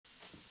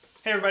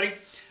Hey everybody,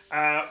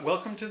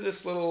 welcome to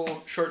this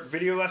little short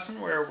video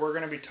lesson where we're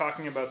going to be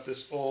talking about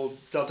this old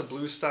Delta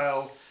blues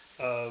style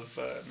of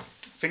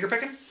finger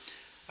picking.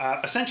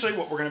 Essentially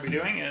what we're going to be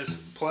doing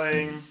is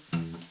playing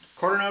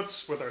quarter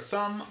notes with our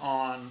thumb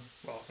on,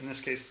 well in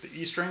this case the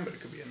E string, but it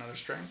could be another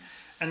string,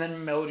 and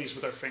then melodies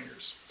with our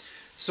fingers.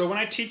 So when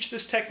I teach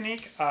this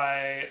technique,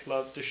 I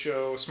love to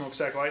show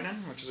Smokestack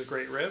Lightnin, which is a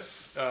great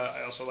riff.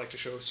 I also like to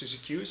show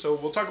Suzi Q, so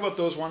we'll talk about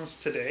those ones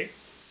today.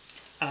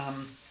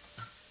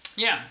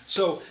 Yeah,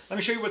 so let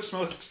me show you what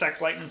Smokestack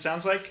Lightnin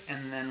sounds like,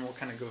 and then we'll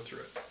kind of go through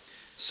it.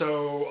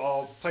 So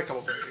I'll play a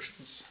couple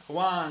variations.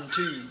 1,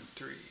 2,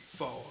 3,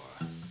 4.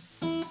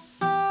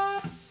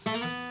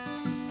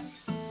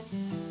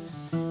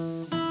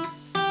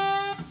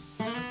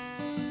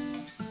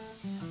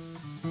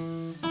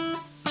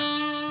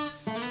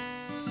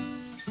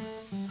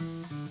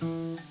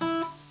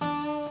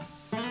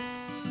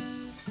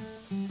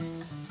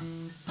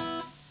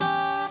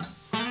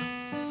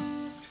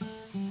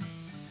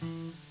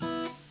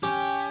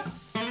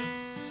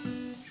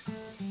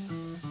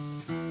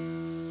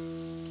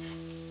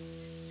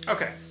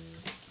 Okay,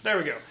 there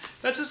we go.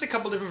 That's just a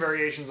couple different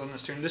variations on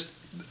this tune. This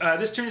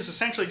tune is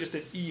essentially just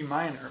an E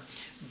minor,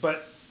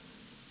 but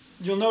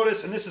you'll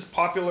notice, and this is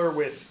popular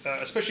with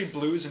especially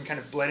blues and kind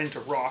of bled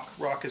into rock.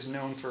 Rock is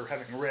known for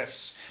having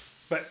riffs,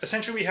 but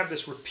essentially we have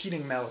this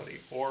repeating melody,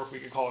 or we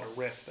could call it a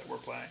riff that we're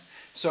playing.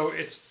 So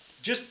it's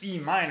just E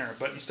minor,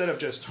 but instead of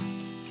just,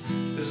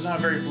 this is not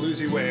a very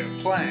bluesy way of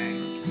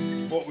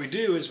playing. What we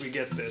do is we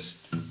get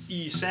this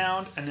E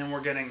sound, and then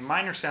we're getting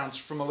minor sounds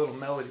from a little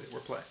melody that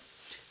we're playing.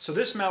 So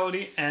this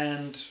melody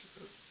and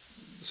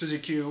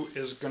Suzi Q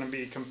is going to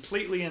be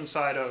completely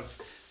inside of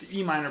the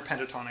E minor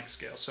pentatonic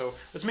scale. So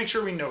let's make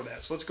sure we know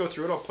that. So let's go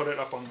through it. I'll put it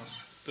up on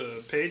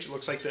the page. It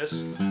looks like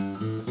this.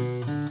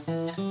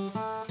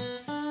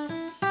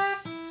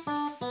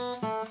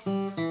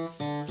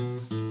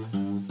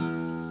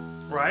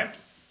 Right?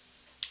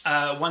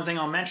 One thing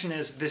I'll mention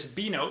is this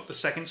B note, the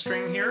second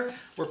string here.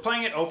 We're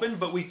playing it open,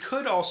 but we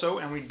could also,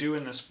 and we do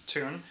in this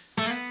tune,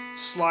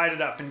 slide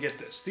it up and get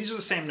this. These are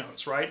the same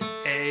notes, right?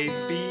 A,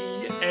 B,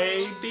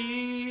 A,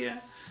 B.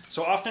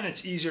 So often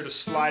it's easier to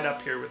slide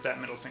up here with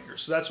that middle finger.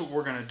 So that's what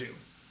we're going to do.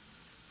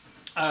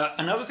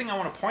 Another thing I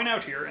want to point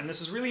out here, and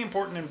this is really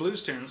important in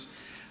blues tunes,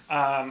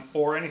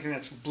 or anything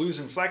that's blues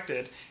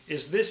inflected,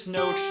 is this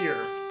note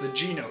here, the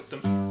G note, the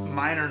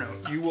minor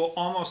note. You will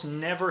almost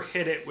never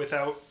hit it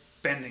without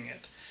bending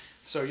it.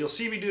 So you'll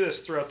see me do this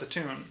throughout the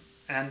tune.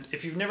 And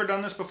if you've never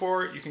done this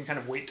before, you can kind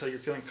of wait till you're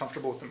feeling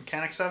comfortable with the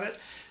mechanics of it.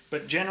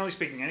 But generally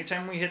speaking,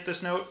 anytime we hit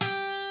this note,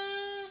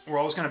 we're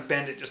always going to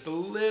bend it just a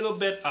little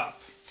bit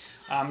up.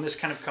 This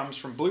kind of comes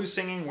from blues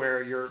singing,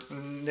 where you're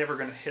never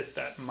going to hit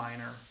that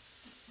minor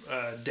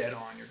dead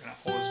on. You're going to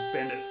always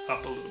bend it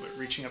up a little bit,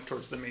 reaching up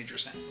towards the major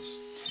sounds.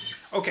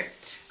 Okay,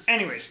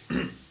 anyways.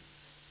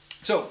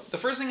 So the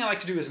first thing I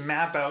like to do is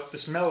map out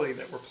this melody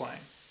that we're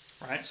playing.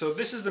 Right? So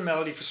this is the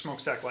melody for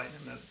Smokestack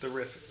Lightnin, that the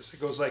riff is. It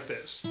goes like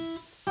this.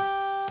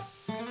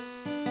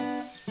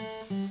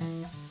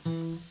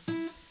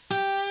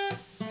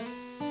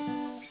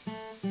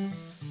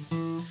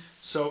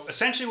 So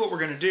essentially what we're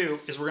going to do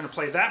is we're going to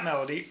play that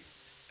melody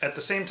at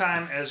the same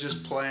time as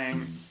just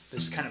playing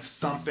this kind of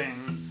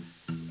thumping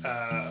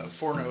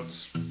 4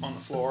 notes on the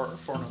floor, or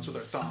 4 notes with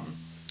our thumb.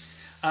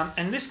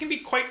 And this can be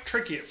quite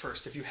tricky at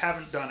first if you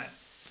haven't done it.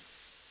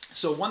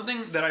 So one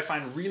thing that I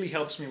find really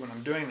helps me when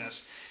I'm doing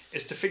this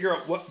is to figure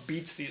out what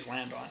beats these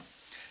land on.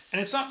 And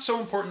it's not so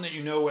important that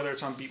you know whether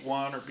it's on beat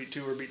 1 or beat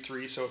 2 or beat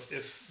 3, so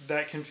if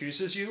that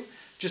confuses you,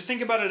 just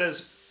think about it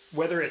as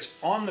whether it's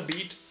on the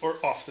beat or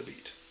off the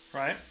beat,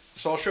 right?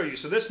 So I'll show you.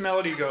 So this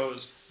melody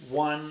goes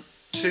 1,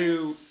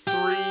 2,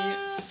 3,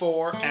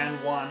 4,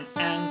 and 1,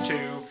 and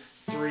 2,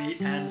 3,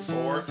 and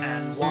 4,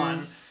 and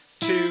 1,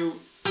 2,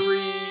 3,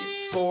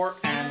 4,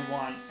 and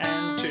 1,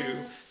 and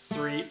 2,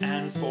 3,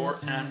 and 4,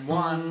 and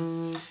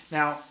 1.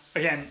 Now,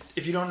 again,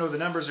 if you don't know the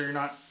numbers or you're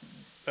not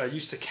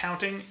used to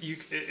counting,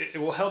 it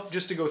will help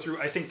just to go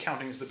through. I think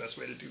counting is the best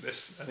way to do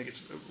this. I think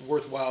it's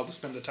worthwhile to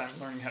spend the time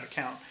learning how to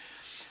count.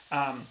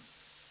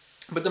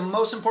 But the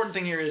most important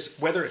thing here is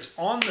whether it's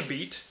on the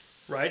beat,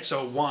 right?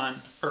 So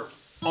on,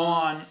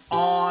 off,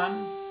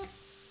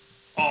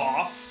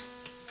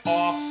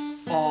 off,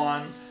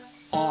 on,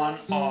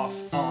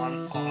 off,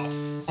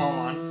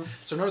 on.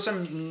 So notice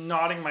I'm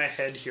nodding my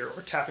head here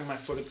or tapping my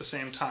foot at the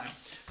same time.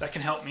 That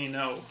can help me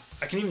know.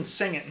 I can even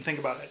sing it and think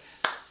about it.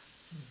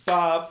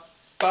 Ba,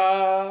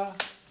 ba,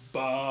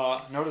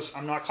 ba. Notice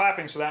I'm not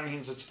clapping, so that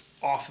means it's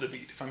off the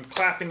beat. If I'm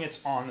clapping, it's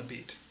on the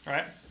beat. All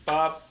right?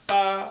 Ba,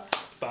 ba,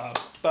 ba,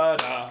 ba,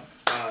 da,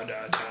 ba,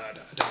 da, da,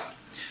 da, da.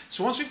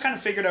 So once we've kind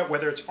of figured out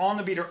whether it's on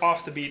the beat or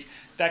off the beat,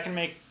 that can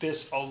make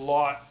this a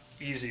lot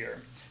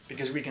easier,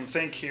 because we can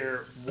think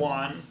here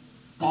 1,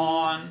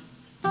 on,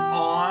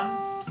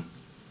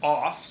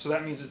 off. So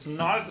that means it's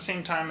not at the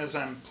same time as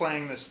I'm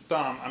playing this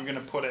thumb. I'm going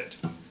to put it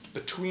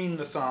between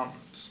the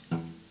thumbs.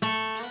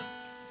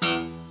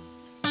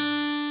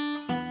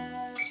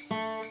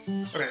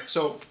 Okay,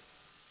 so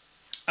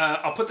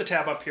I'll put the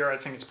tab up here. I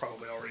think it's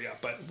probably already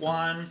up, but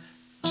 1,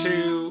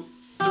 2,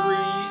 3,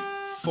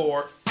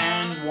 4,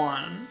 and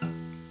 1,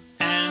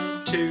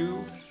 and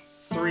 2,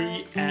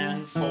 3,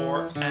 and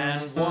 4,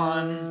 and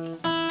 1.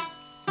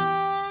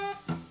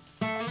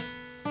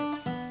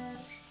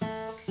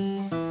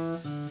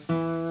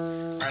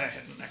 Alright, I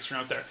hit an extra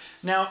note there.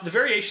 Now, the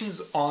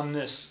variations on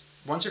this,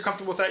 once you're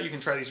comfortable with that, you can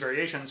try these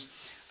variations.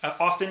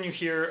 Often you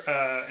hear,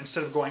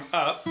 instead of going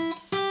up,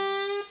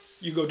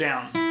 you go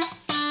down.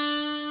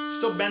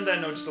 Still bend that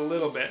note just a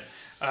little bit,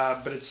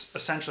 but it's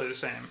essentially the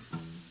same.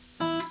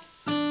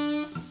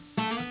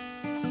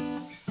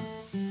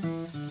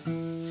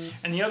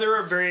 And the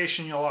other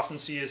variation you'll often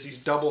see is these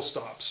double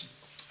stops,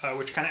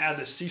 which kind of add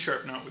this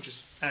C-sharp note, which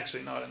is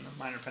actually not in the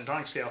minor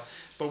pentatonic scale,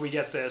 but we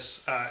get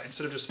this,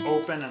 instead of just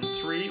open and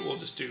 3, we'll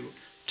just do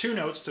 2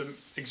 notes to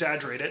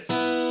exaggerate it,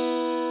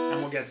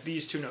 and we'll get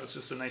these 2 notes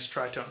as a nice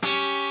tritone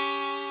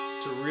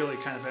to really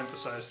kind of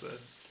emphasize the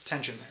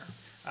tension there.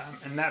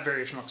 And that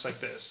variation looks like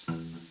this.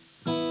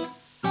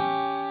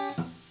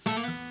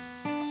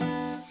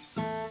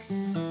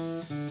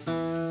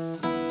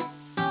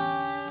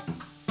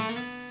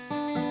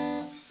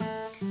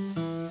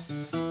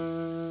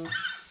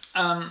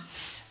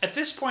 At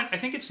this point, I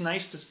think it's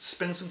nice to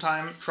spend some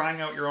time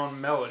trying out your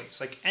own melodies.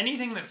 Like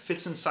anything that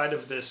fits inside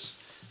of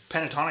this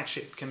pentatonic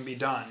shape can be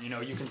done. You know,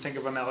 you can think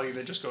of a melody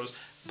that just goes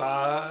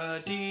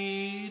ba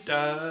dee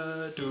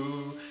da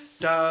do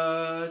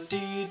da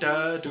dee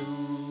da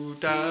do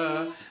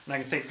da, and I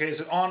can think, okay,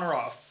 is it on or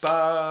off?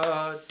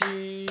 Ba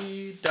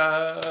dee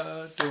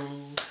da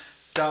do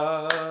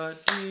da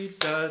dee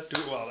da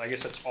do. Well, I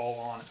guess that's all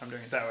on if I'm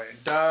doing it that way.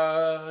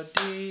 Da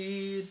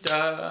dee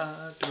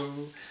da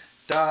do.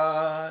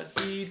 Da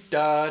dee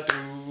da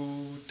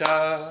do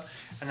da,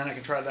 and then I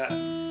can try that.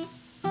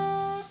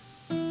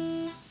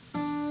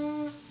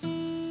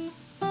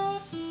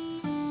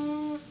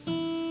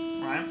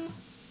 Right.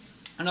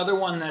 Another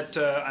one that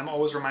I'm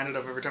always reminded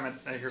of every time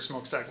I hear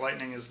Smokestack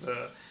Lightnin is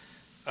the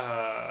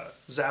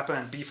Zappa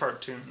and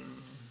Beefheart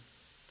tune,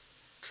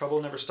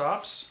 "Trouble Never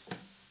Stops,"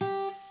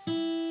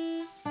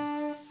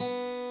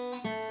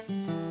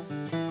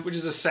 which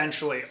is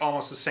essentially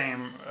almost the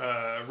same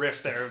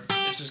riff there.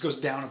 It just goes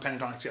down a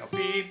pentatonic scale.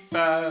 Beep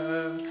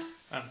ba,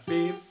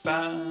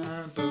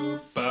 boo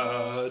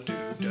ba, do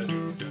da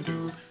do da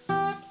do.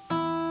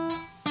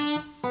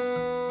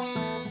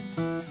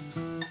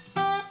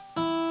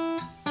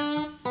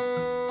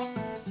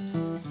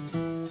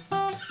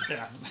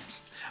 Yeah,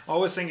 I'm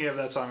always thinking of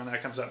that song when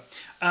that comes up.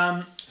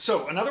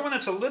 So another one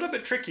that's a little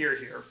bit trickier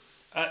here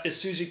is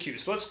Suzi Q.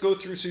 So let's go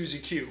through Suzi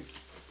Q.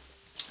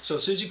 So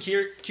Suzi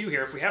Q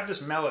here, if we have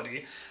this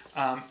melody,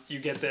 you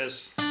get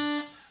this.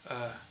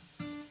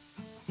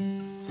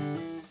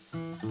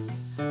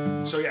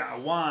 So yeah,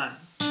 1,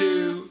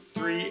 2,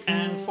 3,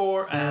 and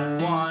 4,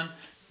 and 1,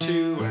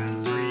 2,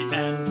 and 3,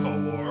 and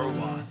 4,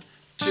 1,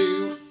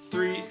 2,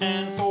 3,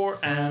 and 4,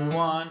 and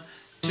 1,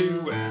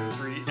 2, and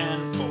 3,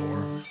 and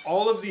 4.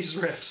 All of these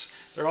riffs,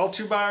 they're all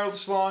 2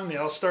 bars long, they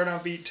all start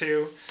on beat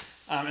 2,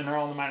 and they're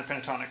all in the minor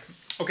pentatonic.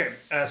 Okay,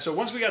 so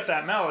once we got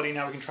that melody,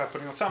 now we can try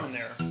putting a thumb in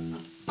there.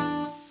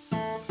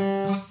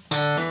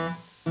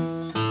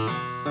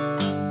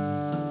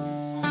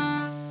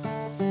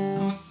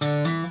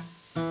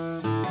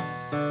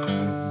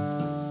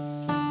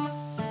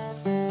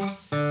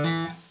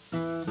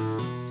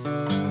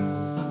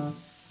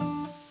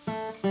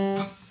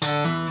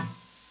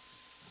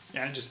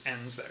 And it just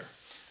ends there.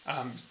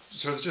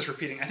 So it's just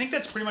repeating. I think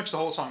that's pretty much the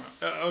whole song.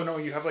 Oh no,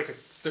 you have like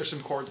there's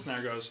some chords in there.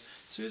 It goes,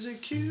 Suzi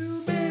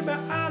Q, baby,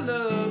 I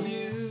love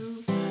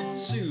you.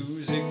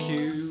 Suzi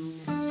Q.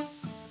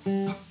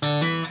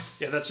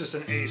 Yeah, that's just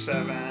an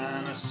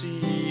A7, a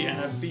C, and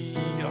a B.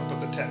 I'll put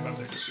the tab up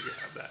there just so you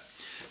have that.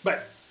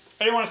 But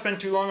I didn't want to spend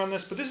too long on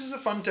this, but this is a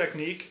fun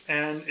technique,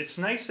 and it's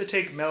nice to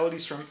take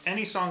melodies from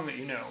any song that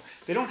you know.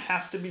 They don't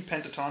have to be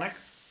pentatonic.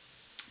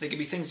 They could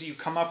be things that you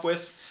come up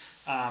with.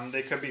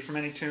 They could be from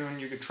any tune.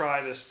 You could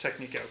try this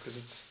technique out because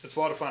it's a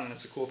lot of fun and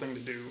it's a cool thing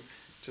to do,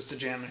 just to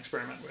jam and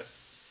experiment with.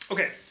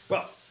 Okay,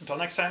 well, until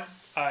next time,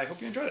 I hope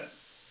you enjoyed it.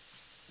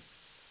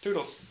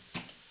 Toodles.